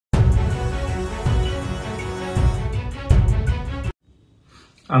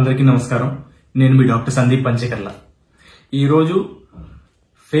అందరికీ నమస్కారం. నేను మీ డాక్టర్ సందీప్ పంచకర్ల. ఈరోజు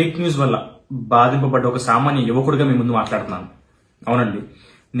ఫేక్ న్యూస్ వల్ల బాధింపబడ్డ ఒక సామాన్య యువకుడిగా మీ ముందు మాట్లాడుతున్నాను. అవునండి,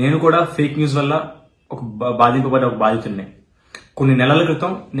 నేను కూడా ఫేక్ న్యూస్ వల్ల బాధింపబడ్డ ఒక బాధితుడిని. కొన్ని నెలల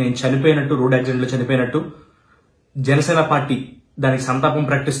క్రితం నేను చనిపోయినట్టు, రోడ్ యాక్సిడెంట్ లో చనిపోయినట్టు, జనసేన పార్టీ దానికి సంతాపం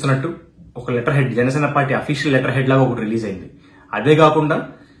ప్రకటిస్తున్నట్టు ఒక letter head, Janasena party official letter head లాగా ఒకటి రిలీజ్ అయింది. అదే కాకుండా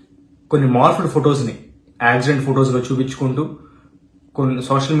కొన్ని మార్ఫ్డ్ ఫొటోస్ ని యాక్సిడెంట్ ఫొటోస్ గా చూపించుకుంటూ కొన్ని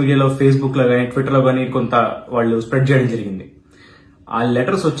సోషల్ మీడియాలో, ఫేస్బుక్ లో కానీ, ట్విట్టర్ లో కానీ కొంత వాళ్ళు స్ప్రెడ్ చేయడం జరిగింది. ఆ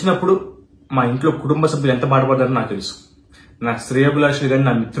లెటర్స్ వచ్చినప్పుడు మా ఇంట్లో కుటుంబ సభ్యులు ఎంత బాధపడ్డారో నాకు తెలుసు. నా శ్రేయోభిలాషులు కానీ,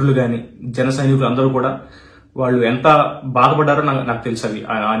 నా మిత్రులు కానీ, జన సైనికులు అందరూ కూడా వాళ్ళు ఎంత బాధపడ్డారో నాకు తెలుసు.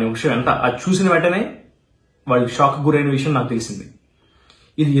 ఆ విషయం ఎంత అది చూసిన వెంటనే వాళ్ళు షాక్ గురైన విషయం నాకు తెలిసింది.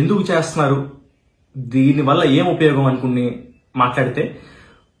 ఇది ఎందుకు చేస్తున్నారు, దీనివల్ల ఏం ఉపయోగం అనుకుని మాట్లాడితే,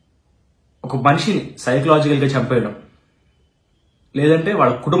 ఒక మనిషిని సైకలాజికల్ గా చంపేయడం, లేదంటే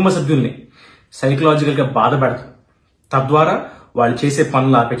వాళ్ళ కుటుంబ సభ్యుల్ని సైకలాజికల్ గా బాధ పెడతాం, తద్వారా వాళ్ళు చేసే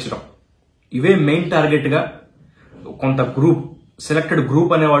పనులు ఆపేర్చడం, ఇవే మెయిన్ టార్గెట్ గా కొంత గ్రూప్, సెలెక్టెడ్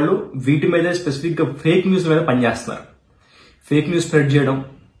గ్రూప్ అనేవాళ్ళు వీటి మీదే స్పెసిఫిక్ గా ఫేక్ న్యూస్ మీద పనిచేస్తున్నారు. ఫేక్ న్యూస్ స్ప్రెడ్ చేయడం,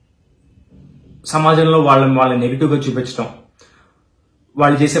 సమాజంలో వాళ్ళని నెగిటివ్ గా చూపించడం,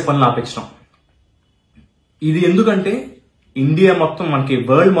 వాళ్ళు చేసే పనులు ఆపేర్చడం. ఇది ఎందుకంటే ఇండియా మొత్తం, మనకి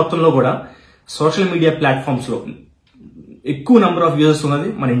వరల్డ్ మొత్తంలో కూడా సోషల్ మీడియా ప్లాట్ఫామ్స్ లో ఎక్కువ నెంబర్ ఆఫ్ యూజర్స్ ఉన్నది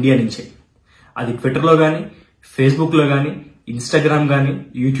మన ఇండియా నుంచే. అది ట్విట్టర్ లో కానీ, ఫేస్బుక్ లో కానీ, ఇన్స్టాగ్రామ్ కానీ,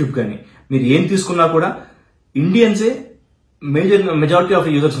 యూట్యూబ్ కానీ, మీరు ఏం తీసుకున్నా కూడా ఇండియన్సే మెజారిటీ ఆఫ్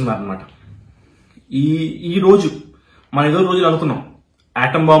యూజర్స్ ఉన్నారనమాట. ఈ రోజు మనం ఏదో రోజులు అనుకున్నాం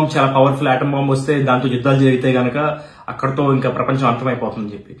ఆటం బాంబ్ చాలా పవర్ఫుల్, ఆటం బాంబ్ వస్తే దాంతో యుద్ధాలు జరిగితే గనక అక్కడతో ఇంకా ప్రపంచం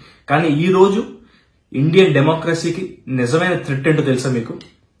అంతమైపోతుందని చెప్పి. కానీ ఈ రోజు ఇండియన్ డెమోక్రసీకి నిజమైన థ్రెట్ ఏంటో తెలుసా మీకు?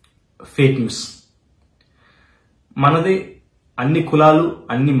 Fake news. మనది అన్ని కులాలు,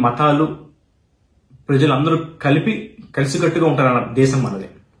 అన్ని మతాలు, ప్రజలందరూ కలిసికట్టుగా ఉంటారన్న దేశం మనది.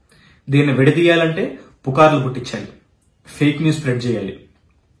 దీన్ని విడదీయాలంటే పుకార్లు పుట్టించాలి, ఫేక్ న్యూస్ స్ప్రెడ్ చేయాలి,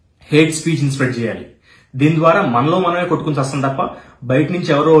 హేట్ స్పీచ్ స్ప్రెడ్ చేయాలి. దీని ద్వారా మనలో మనమే కొట్టుకుని వస్తాం తప్ప బయట నుంచి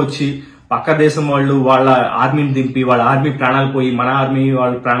ఎవరో వచ్చి పక్క దేశం వాళ్ళు వాళ్ళ ఆర్మీని దింపి, వాళ్ళ ఆర్మీ ప్రాణాలు పోయి, మన ఆర్మీ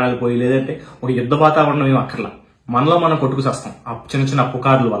వాళ్ళ ప్రాణాలు పోయి, లేదంటే ఒక యుద్ధ వాతావరణం ఏం అక్కర్లా, మనలో మనం కొట్టుకుసేస్తాం ఆ చిన్న చిన్న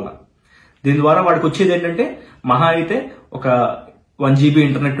పుకార్ల వల్ల. దీని ద్వారా వాడికి వచ్చేది ఏంటంటే మహా అయితే ఒక 1 GB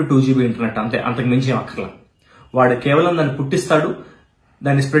ఇంటర్నెట్, 2 GB ఇంటర్నెట్, అంతే, అంతకు మించి ఏం అక్కర్లా. వాడు కేవలం దాన్ని పుట్టిస్తాడు,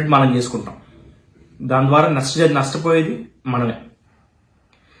 దాన్ని స్ప్రెడ్ మనం చేసుకుంటాం. దాని ద్వారా నష్టపోయేది మనమే.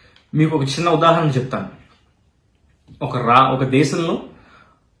 మీకు ఒక చిన్న ఉదాహరణ చెప్తాను. ఒక దేశంలో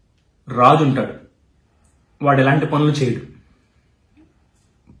రాజు ఉంటాడు, వాడు ఎలాంటి పనులు చేయడు,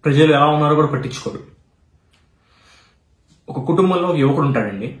 ప్రజలు ఎలా ఉన్నారో కూడా పట్టించుకోడు. ఒక కుటుంబంలో ఒక యువకుడు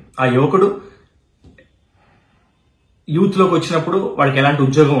ఉంటాడండి. ఆ యువకుడు యూత్ లోకి వచ్చినప్పుడు వాడికి ఎలాంటి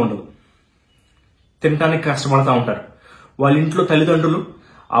ఉద్యోగం ఉండదు, తినడానికి కష్టపడతా ఉంటారు. వాళ్ళ ఇంట్లో తల్లిదండ్రులు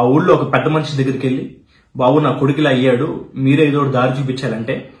ఆ ఊళ్ళో ఒక పెద్ద మనిషి దగ్గరికి వెళ్ళి, బాబు నా కొడుకులా అయ్యాడు, మీరే ఏదో దారి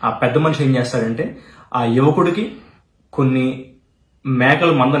చూపించాలంటే ఆ పెద్ద మనిషి ఏం చేస్తాడంటే ఆ యువకుడికి కొన్ని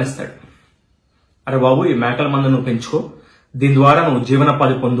మేకల మందనిస్తాడు. అరే బాబు, ఈ మేకల మంద నువ్వు పెంచుకో, దీని ద్వారా నువ్వు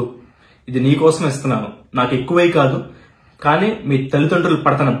జీవనోపాధి పొందు, ఇది నీకోసం ఇస్తున్నాను, నాకు ఎక్కువై కాదు, కానీ మీ తల్లిదండ్రులు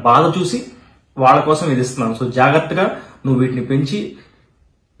పడుతున్న బాధ చూసి వాళ్ళ కోసం ఇది ఇస్తున్నాను, సో జాగ్రత్తగా నువ్వు వీటిని పెంచి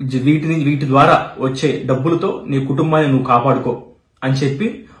వీటి ద్వారా వచ్చే డబ్బులతో నీ కుటుంబాన్ని నువ్వు కాపాడుకో అని చెప్పి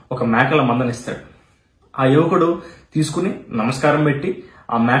ఒక మేకల మందనిస్తాడు. ఆ యువకుడు తీసుకుని నమస్కారం పెట్టి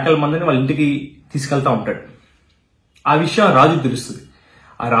ఆ మేకల మందని వాళ్ళ ఇంటికి తీసుకెళ్తా ఉంటాడు. ఆ విషయం రాజుకు తెలుస్తుంది.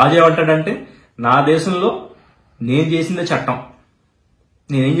 ఆ రాజు ఏమంటాడంటే, నా దేశంలో నేను చేసిందే చట్టం,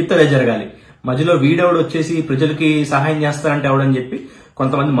 నేనేం చెప్తే అదే జరగాలి, మధ్యలో వీడెవడు వచ్చేసి ప్రజలకి సహాయం చేస్తారంటే ఎవడని చెప్పి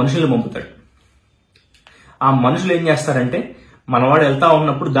కొంతమంది మనుషులు పంపుతాడు. ఆ మనుషులు ఏం చేస్తారంటే, మనవాడు వెళ్తా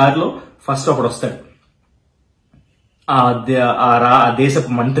ఉన్నప్పుడు దారిలో ఫస్ట్ ఒకడు వస్తాడు, ఆ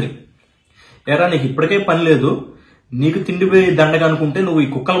దేశపు మంత్రి. ఎరా, నీకు ఇప్పటికే పని లేదు, నీకు తిండిపోయి దండగా అనుకుంటే నువ్వు ఈ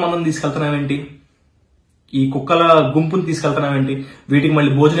కుక్కల మందని తీసుకెళ్తున్నావేంటి, ఈ కుక్కల గుంపుని తీసుకెళ్తున్నావేంటి, వీటికి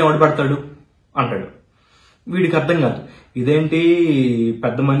మళ్ళీ భోజనం ఎవడు పెడతాడు అంటాడు. వీడికి అర్థం కాదు, ఇదేంటి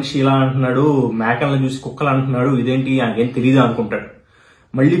పెద్ద మనిషి ఇలా అంటున్నాడు, మేకలను చూసి కుక్కలు అంటున్నాడు, ఇదేంటి నాకేం తెలియదు అనుకుంటాడు.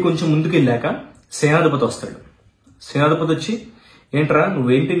 మళ్ళీ కొంచెం ముందుకు వెళ్ళాక సేనాధిపతి వస్తాడు. సేనాధిపతి వచ్చి, ఏంట్రా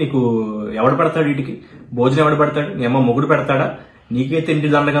నువ్వేంటి, నీకు ఎవడు పెడతాడు, వీటికి భోజనం ఎవడు పెడతాడు, నీ అమ్మ మొగుడు పెడతాడా, నీకే తిండి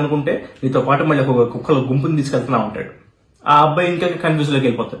దండగా అనుకుంటే నీతో పాటు మళ్ళీ ఒక కుక్కల గుంపుని తీసుకెళ్తున్నా ఉంటాడు. ఆ అబ్బాయి ఇంకా కన్ఫ్యూజ్ లోకి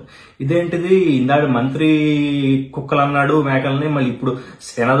వెళ్ళిపోతాడు. ఇదేంటిది, ఇందాక మంత్రి కుక్కలు అన్నాడు మేకల్ని, మళ్ళీ ఇప్పుడు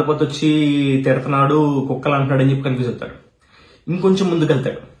సేనాధిపతి వచ్చి తిడుతున్నాడు కుక్కలు అంటున్నాడు అని చెప్పి కన్ఫ్యూజ్ అవుతాడు. ఇంకొంచెం ముందుకు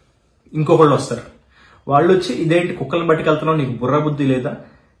వెళ్తాడు, ఇంకొకళ్ళు వస్తారు. వాళ్ళు వచ్చి, ఇదేంటి కుక్కలను బట్టుకెళ్తున్నావు, నీకు బుర్ర బుద్ధి లేదా,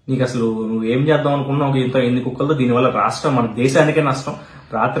 నీకు అసలు నువ్వు ఏం చేద్దాం అనుకున్నావు ఇంత ఎన్ని కుక్కలతో, దీనివల్ల రాష్ట్రం మన దేశానికే నష్టం,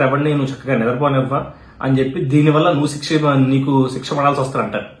 రాత్రి ఎవరిని నువ్వు చక్కగా నిద్రపోనివ్వ అని చెప్పి దీనివల్ల నీకు శిక్ష పడాల్సి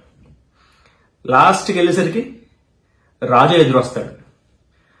వస్తారంటారు. లాస్ట్కి వెళ్ళేసరికి రాజు ఎదురు వస్తాడు.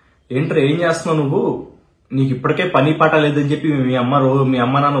 ఏంట్రా ఏం చేస్తున్నావు నువ్వు, నీకు ఇప్పటికే పని పాట లేదని చెప్పి మీ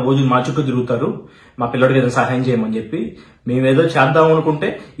అమ్మ నాన్న రోజు మా చుట్టూ తిరుగుతారు, మా పిల్లడికి ఏదైనా సహాయం చేయమని చెప్పి మేమేదో చేద్దాం అనుకుంటే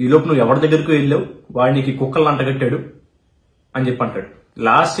ఈలోపు నువ్వు ఎవరి దగ్గరికి వెళ్ళావు, వాడు నీకు కుక్కలను అంటగట్టాడు అని చెప్పి అంటాడు.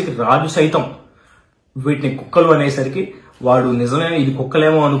 లాస్ట్కి రాజు సైతం వీటిని కుక్కలు అనేసరికి వాడు నిజమే ఇది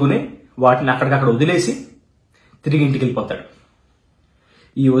కుక్కలేమో అనుకుని వాటిని అక్కడికక్కడ వదిలేసి తిరిగి ఇంటికి వెళ్ళిపోతాడు.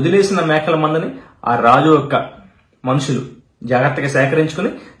 ఈ వదిలేసిన మేకల మందని ఆ రాజు యొక్క మనుషులు జాగ్రత్తగా సేకరించుకుని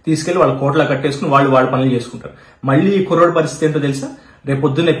తీసుకెళ్లి వాళ్ళ కోటలో కట్టేసుకుని వాళ్ళ పనులు చేసుకుంటారు. మళ్ళీ ఈ కుర్రోడి పరిస్థితి ఏంటో తెలుసా,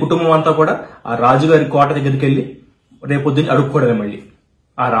 రేపొద్దున్నే కుటుంబం అంతా కూడా ఆ రాజుగారి కోట దగ్గరికి వెళ్ళి రేపొద్దున్న అడుక్కోవడమే. మళ్ళీ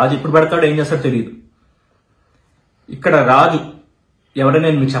ఆ రాజు ఎప్పుడు పెడతాడో ఏం చేస్తాడో తెలియదు. ఇక్కడ రాజు ఎవరైనా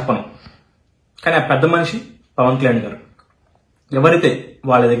నేను మీకు చెప్పను, కానీ ఆ పెద్ద మనిషి పవన్ కళ్యాణ్ గారు ఎవరైతే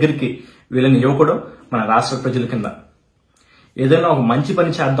వాళ్ళ దగ్గరికి వీళ్ళని యువకుడో మన రాష్ట్ర ప్రజల కింద ఏదైనా ఒక మంచి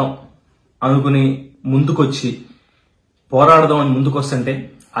పని చేద్దాం అనుకుని ముందుకొచ్చి పోరాడదాం అని ముందుకు వస్తుంటే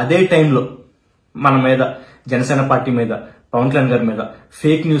అదే టైంలో మన మీద జనసేన పార్టీ మీద పవన్ కళ్యాణ్ గారి మీద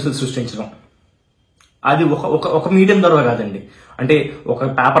ఫేక్ న్యూస్ సృష్టించడం, అది ఒక మీడియం ద్వారా కాదండి, అంటే ఒక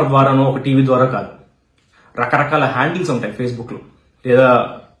పేపర్ ద్వారానో ఒక టీవీ ద్వారా కాదు, రకరకాల హ్యాండిల్స్ ఉంటాయి ఫేస్బుక్ లో లేదా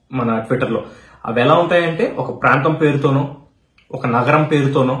మన ట్విట్టర్లో. అవి ఎలా ఉంటాయంటే ఒక ప్రాంతం పేరుతోనో, ఒక నగరం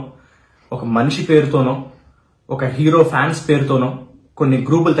పేరుతోనో, ఒక మనిషి పేరుతోనో, ఒక హీరో ఫ్యాన్స్ పేరుతోనో కొన్ని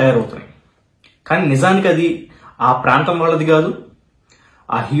గ్రూపులు తయారవుతున్నాయి. కానీ నిజానికి అది ఆ ప్రాంతం వాళ్ళది కాదు,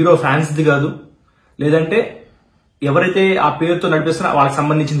 ఆ హీరో ఫ్యాన్స్ది కాదు, లేదంటే ఎవరైతే ఆ పేరుతో నడిపిస్తున్నారో వాళ్ళకి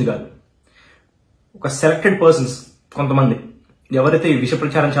సంబంధించింది కాదు. ఒక సెలెక్టెడ్ పర్సన్స్ కొంతమంది ఎవరైతే ఈ విష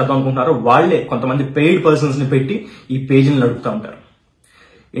ప్రచారం చేద్దాం అనుకుంటున్నారో వాళ్లే కొంతమంది పెయిడ్ పర్సన్స్ ని పెట్టి ఈ పేజీని నడుపుతూ ఉంటారు.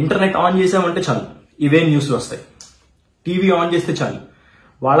 ఇంటర్నెట్ ఆన్ చేసామంటే చాలు ఇవే న్యూస్లు వస్తాయి. టీవీ ఆన్ చేస్తే చాలు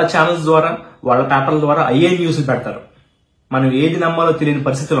వాళ్ళ ఛానల్స్ ద్వారా వాళ్ళ పేపర్ల ద్వారా అయ్యే న్యూస్లు పెడతారు. మనం ఏది నమ్మాలో తెలియని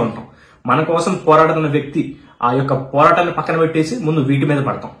పరిస్థితిలో ఉంటాం. మన కోసం పోరాడుతున్న వ్యక్తి ఆ యొక్క పోరాటాన్ని పక్కన పెట్టేసి ముందు వీటి మీద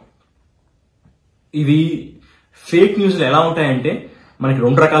పడతాం. ఇవి ఫేక్ న్యూస్లు ఎలా ఉంటాయంటే మనకి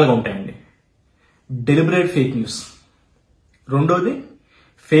రెండు రకాలుగా ఉంటాయండి. డెలిబరేట్ ఫేక్ న్యూస్, రెండోది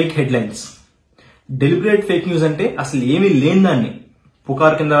fake headlines. Deliberate fake news అంటే అసలు ఏమీ లేని దాన్ని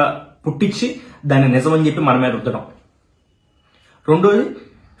పుకారు కింద పుట్టించి దాన్ని నిజమని చెప్పి మన మీద రుద్దడం. రెండోది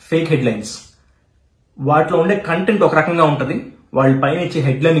ఫేక్ హెడ్లైన్స్, వాటిలో ఉండే కంటెంట్ ఒక రకంగా ఉంటుంది, వాళ్ళ పైన ఇచ్చే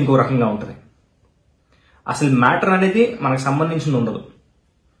హెడ్లైన్ ఇంకో రకంగా ఉంటుంది. అసలు మ్యాటర్ అనేది మనకు సంబంధించింది ఉండదు.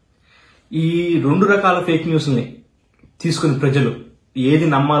 ఈ రెండు రకాల ఫేక్ న్యూస్ని తీసుకుని ప్రజలు ఏది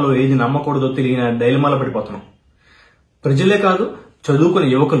నమ్మాలో ఏది నమ్మకూడదో తెలియని డైలమాలో పడిపోతున్నాం. ప్రజలే కాదు, చదువుకునే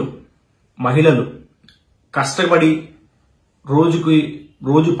యువకులు, మహిళలు, కష్టపడి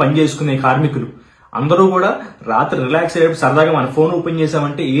రోజు పని చేసుకునే కార్మికులు అందరూ కూడా రాత్రి రిలాక్స్ అయ్యేప్పుడు సరదాగా మన ఫోన్ ఓపెన్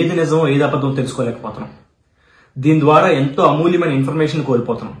చేసామంటే ఏది నిజమో ఏది అబద్ధమో తెలుసుకోలేకపోతున్నాం. దీని ద్వారా ఎంతో అమూల్యమైన ఇన్ఫర్మేషన్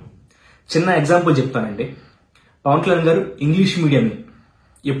కోల్పోతున్నాం. చిన్న ఎగ్జాంపుల్ చెప్తానండి. పవన్ కళ్యాణ్ గారు ఇంగ్లీష్ మీడియంని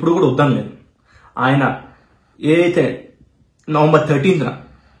ఎప్పుడు కూడా వద్దని లేదు. ఆయన ఏదైతే నవంబర్ 13న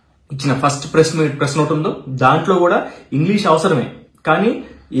ఇచ్చిన ఫస్ట్ ప్రెస్ నోట్ ఉందో దాంట్లో కూడా ఇంగ్లీష్ అవసరమే, కానీ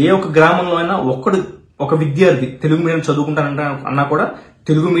ఏ ఒక్క గ్రామంలో అయినా ఒక విద్యార్థి తెలుగు మీడియం చదువుకుంటానంటే అన్నా కూడా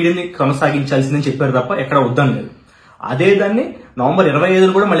తెలుగు మీడియంని కొనసాగించాల్సిందని చెప్పారు తప్ప ఎక్కడ వద్దని లేదు. అదే దాన్ని నవంబర్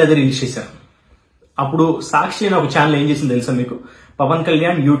 25న కూడా మళ్ళీ అదే రిలీజ్ చేశారు. అప్పుడు సాక్షి అనే ఒక ఛానల్ ఏం చేసింది తెలుసా మీకు, పవన్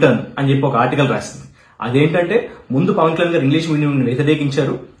కళ్యాణ్ యూటర్న్ అని చెప్పి ఒక ఆర్టికల్ రాసింది. అదేంటంటే ముందు పవన్ కళ్యాణ్ గారు ఇంగ్లీష్ మీడియం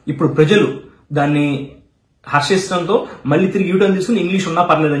వ్యతిరేకించారు, ఇప్పుడు ప్రజలు దాన్ని హర్షించడంతో మళ్ళీ తిరిగి యూటర్న్ తీసుకుని ఇంగ్లీష్ ఉన్నా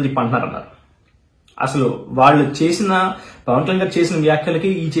పర్లేదని చెప్పి అంటున్నారన్నారు. అసలు వాళ్ళు పవన్ కళ్యాణ్ గారు చేసిన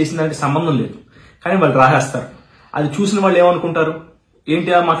వ్యాఖ్యలకి ఈ చేసిన దానికి సంబంధం లేదు, కానీ వాళ్ళు రాసేస్తారు. అది చూసిన వాళ్ళు ఏమనుకుంటారు, ఏంటి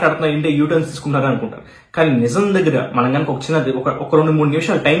మాట్లాడుతున్నారు, ఏంటి యూటర్న్స్ తీసుకుంటారు అనుకుంటారు. కానీ నిజం దగ్గర మనం కనుక ఒక 2-3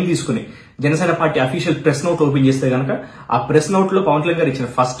 నిమిషాలు టైం తీసుకుని Janasena party official press note open చేస్తే కనుక ఆ ప్రెస్ నోట్ లో పవన్ కళ్యాణ్ గారు ఇచ్చిన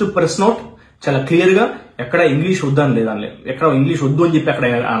ఫస్ట్ ప్రెస్ నోట్ చాలా క్లియర్ గా ఎక్కడ ఇంగ్లీష్ వద్దని లేదు అనలేదు, ఎక్కడ ఇంగ్లీష్ వద్దు అని చెప్పి అక్కడ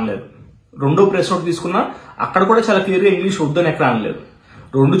అనలేదు. రెండో ప్రెస్ నోట్ తీసుకున్నా అక్కడ కూడా చాలా క్లియర్ గా ఇంగ్లీష్ వద్దని ఎక్కడ అనలేదు.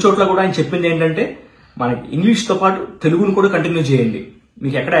 రెండు చోట్ల కూడా ఆయన చెప్పింది ఏంటంటే మనకి ఇంగ్లీష్ తో పాటు తెలుగును కూడా కంటిన్యూ చేయండి,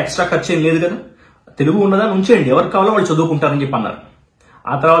 మీకు ఎక్కడ ఎక్స్ట్రా ఖర్చు ఏం లేదు కదా, తెలుగు ఉన్నదాన్ని ఉంచేయండి, ఎవరికి కావాలో వాళ్ళు చదువుకుంటారని చెప్పి అన్నారు.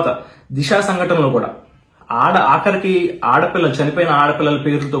 ఆ తర్వాత దిశ సంఘటనలో కూడా ఆఖరికి చనిపోయిన ఆడపిల్లల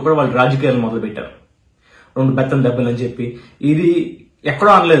పేరుతో కూడా వాళ్ళు రాజకీయాలు మొదలు పెట్టారు. 2 బెత్తం దెబ్బలు అని చెప్పి ఇది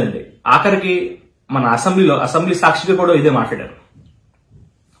ఎక్కడో అనలేదండి. ఆఖరికి మన అసెంబ్లీ సాక్షిగా కూడా ఇదే మాట్లాడారు.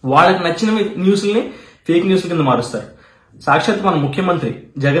 వాళ్ళకి నచ్చిన న్యూస్ని ఫేక్ న్యూస్ల కింద మారుస్తారు. సాక్షాత్ మన ముఖ్యమంత్రి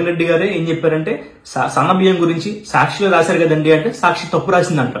జగన్ రెడ్డి గారే ఏం చెప్పారంటే సన్న బియ్యం గురించి సాక్షిలో రాశారు కదండి అంటే సాక్షి తప్పు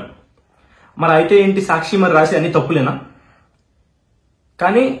రాసింది అంటారు. మరి అయితే ఏంటి, సాక్షి మరి రాసి అన్ని తప్పులేనా?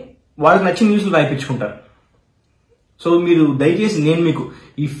 కానీ వాళ్ళకి నచ్చిన న్యూస్లు రాయిపించుకుంటారు. సో మీరు దయచేసి నేను మీకు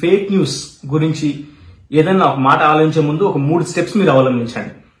ఈ ఫేక్ న్యూస్ గురించి ఏదైనా ఒక మాట ఆలోచించే ముందు ఒక 3 స్టెప్స్ మీరు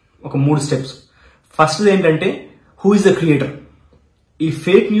అవలంబించండి. ఒక 3 స్టెప్స్. ఫస్ట్ ఏంటంటే హూ ఇస్ ద క్రియేటర్? ఈ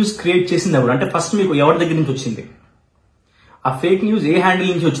ఫేక్ న్యూస్ క్రియేట్ చేసింది ఎవరు అంటే ఫస్ట్ మీకు ఎవరి దగ్గర నుంచి వచ్చింది, ఆ ఫేక్ న్యూస్ ఏ హ్యాండిల్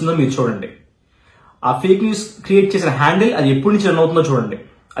నుంచి వచ్చిందో మీరు చూడండి. ఆ ఫేక్ న్యూస్ క్రియేట్ చేసిన హ్యాండిల్ అది ఎప్పటి నుంచి రన్ అవుతుందో చూడండి.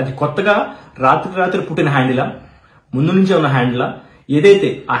 అది కొత్తగా రాత్రి పుట్టిన హ్యాండిలా, ముందు నుంచే ఉన్న హ్యాండిలా, ఏదైతే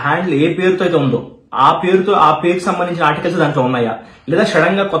ఆ హ్యాండిల్ ఏ పేరుతో అయితే ఉందో ఆ పేరుకి సంబంధించిన ఆర్టికల్స్ దాంట్లో ఉన్నాయా, లేదా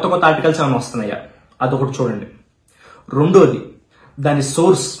సడన్ గా కొత్త ఆర్టికల్స్ ఏమైనా వస్తున్నాయా, అదొకటి చూడండి. రెండోది దాని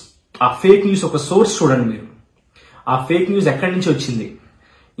సోర్స్, ఆ ఫేక్ న్యూస్ ఒక సోర్స్ చూడండి మీరు. ఆ ఫేక్ న్యూస్ ఎక్కడి నుంచి వచ్చింది,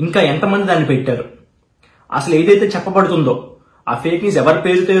 ఇంకా ఎంతమంది దాన్ని పెట్టారు, అసలు ఏదైతే చెప్పబడుతుందో ఆ ఫేక్ న్యూస్ ఎవరి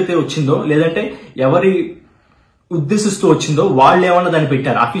పేరుతో అయితే వచ్చిందో లేదంటే ఎవరి ఉద్దేశిస్తూ వచ్చిందో వాళ్ళు ఏమన్నా దాన్ని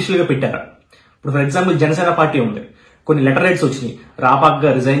పెట్టారు, అఫీషియల్ గా పెట్టారా. ఇప్పుడు ఫర్ ఎగ్జాంపుల్ జనసేన పార్టీ ఉంది, కొన్ని లెటర్ రైట్స్ వచ్చినాయి, రాపాక్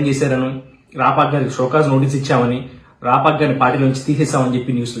గారు రిజైన్ చేశారని, రాపాక్ గారికి షోకాజ్ నోటీస్ ఇచ్చామని, రాపాక్ గారిని పార్టీ నుంచి తీసేసామని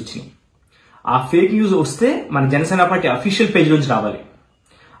చెప్పి న్యూస్ వచ్చినాయి. ఆ ఫేక్ న్యూస్ వస్తే మన జనసేన పార్టీ అఫీషియల్ పేజ్ నుంచి రావాలి.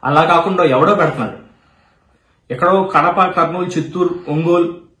 అలా కాకుండా ఎవడో పెడుతున్నాడు, ఎక్కడో కడప, కర్నూలు, చిత్తూరు, ఒంగోలు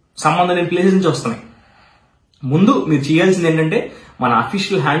సంబంధం లేని ప్లేసెస్ నుంచి వస్తున్నాయి. ముందు మీరు చేయాల్సింది ఏంటంటే మన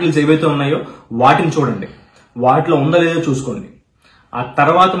అఫీషియల్ హ్యాండిల్స్ ఏవైతే ఉన్నాయో వాటిని చూడండి, వాటిలో ఉందో లేదో చూసుకోండి. ఆ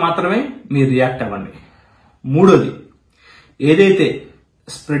తర్వాత మాత్రమే మీరు రియాక్ట్ అవ్వండి. మూడోది, ఏదైతే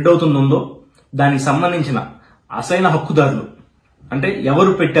స్ప్రెడ్ అవుతుందో దానికి సంబంధించిన అసలైన హక్కుదారులు అంటే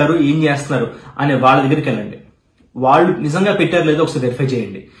ఎవరు పెట్టారు, ఏం చేస్తున్నారు అనే వాళ్ళ దగ్గరికి వెళ్ళండి. వాళ్ళు నిజంగా పెట్టారు లేదో ఒకసారి వెరిఫై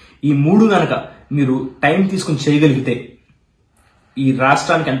చేయండి. ఈ 3 గనక మీరు టైం తీసుకుని చేయగలిగితే ఈ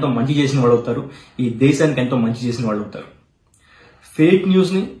రాష్ట్రానికి ఎంతో మంచి చేసిన వాళ్ళు అవుతారు, ఈ దేశానికి ఎంతో మంచి చేసిన వాళ్ళు అవుతారు. ఫేక్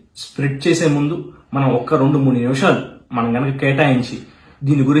న్యూస్ ని స్ప్రెడ్ చేసే ముందు మనం 1-2-3 నిమిషాలు మనం గనక కేటాయించి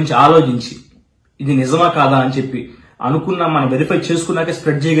దీని గురించి ఆలోచించి ఇది నిజమా కాదా అని చెప్పి అనుకున్నా మనం వెరిఫై చేసుకున్నాకే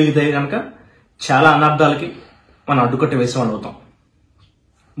స్ప్రెడ్ చేయగలిగితే కనుక చాలా అనర్థాలకి మనం అడ్డుకట్ట వేసే వాళ్ళు అవుతాం.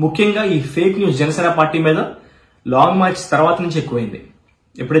 ముఖ్యంగా ఈ ఫేక్ న్యూస్ జనసేన పార్టీ మీద లాంగ్ మార్చ్ తర్వాత నుంచి ఎక్కువైంది.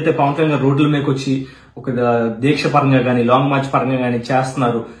 ఎప్పుడైతే పవన్ కళ్యాణ్ గారు రోడ్ల మీదకి వచ్చి ఒక దీక్ష పరంగా కానీ లాంగ్ మార్చ్ పరంగా కానీ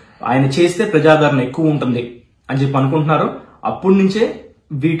చేస్తున్నారు, ఆయన చేస్తే ప్రజాదరణ ఎక్కువ ఉంటుంది అని చెప్పి అనుకుంటున్నారో అప్పటి నుంచే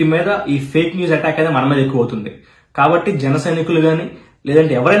వీటి మీద ఈ ఫేక్ న్యూస్ అటాక్ అనేది మన మీద ఎక్కువ అవుతుంది. కాబట్టి జన సైనికులు కానీ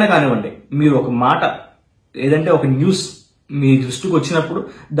లేదంటే ఎవరైనా కానివ్వండి, మీరు ఒక మాట ఏదంటే ఒక న్యూస్ మీ దృష్టికి వచ్చినప్పుడు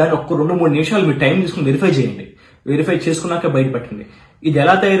దాన్ని 1-2-3 నిమిషాలు మీ టైం తీసుకుని వెరిఫై చేయండి. వెరిఫై చేసుకున్నాక బయటపెట్టండి. ఇది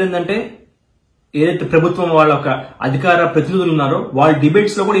ఎలా తయారైందంటే ఏదైతే ప్రభుత్వం వాళ్ళ ఒక అధికార ప్రతినిధులు ఉన్నారో వాళ్ళ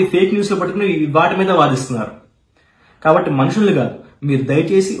డిబేట్స్ లో కూడా ఈ ఫేక్ న్యూస్ లో పట్టుకుని వాటి మీద వాదిస్తున్నారు. కాబట్టి మనుషులు కాదు, మీరు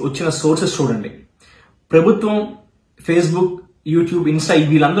దయచేసి వచ్చిన సోర్సెస్ చూడండి. ప్రభుత్వం ఫేస్బుక్, యూట్యూబ్, ఇన్స్టా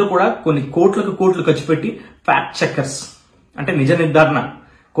వీళ్ళందరూ కూడా కొన్ని కోట్లు ఖర్చు పెట్టి ఫ్యాక్ట్ చెక్కర్స్ అంటే నిజ నిర్ధారణ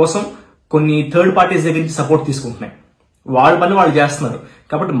కోసం కొన్ని థర్డ్ పార్టీస్ దగ్గర నుంచి సపోర్ట్ తీసుకుంటున్నాయి. వాళ్ళ పని వాళ్ళు చేస్తున్నారు.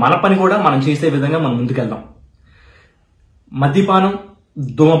 కాబట్టి మన పని కూడా మనం చేసే విధంగా మనం ముందుకెళ్దాం. మద్యపానం,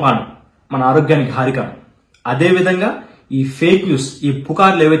 ధూమపానం మన ఆరోగ్యానికి హానికరం. అదేవిధంగా ఈ ఫేక్ న్యూస్, ఈ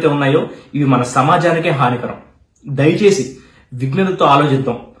పుకార్లు ఏవైతే ఉన్నాయో ఇవి మన సమాజానికే హానికరం. దయచేసి విజ్ఞతతో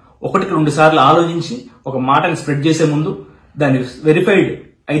ఆలోచిద్దాం. 1-2 సార్లు ఆలోచించి ఒక మాటని స్ప్రెడ్ చేసే ముందు దాన్ని వెరిఫైడ్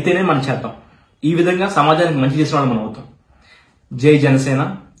అయితేనే మనం చేద్దాం. ఈ విధంగా సమాజానికి మంచి చేసిన వాళ్ళు మనం అవుతాం. జై జనసేన,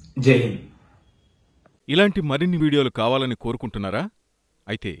 జై హింద్. ఇలాంటి మరిన్ని వీడియోలు కావాలని కోరుకుంటున్నారా?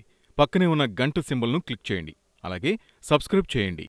 అయితే పక్కనే ఉన్న గంట సింబల్ను క్లిక్ చేయండి. అలాగే సబ్స్క్రైబ్ చేయండి.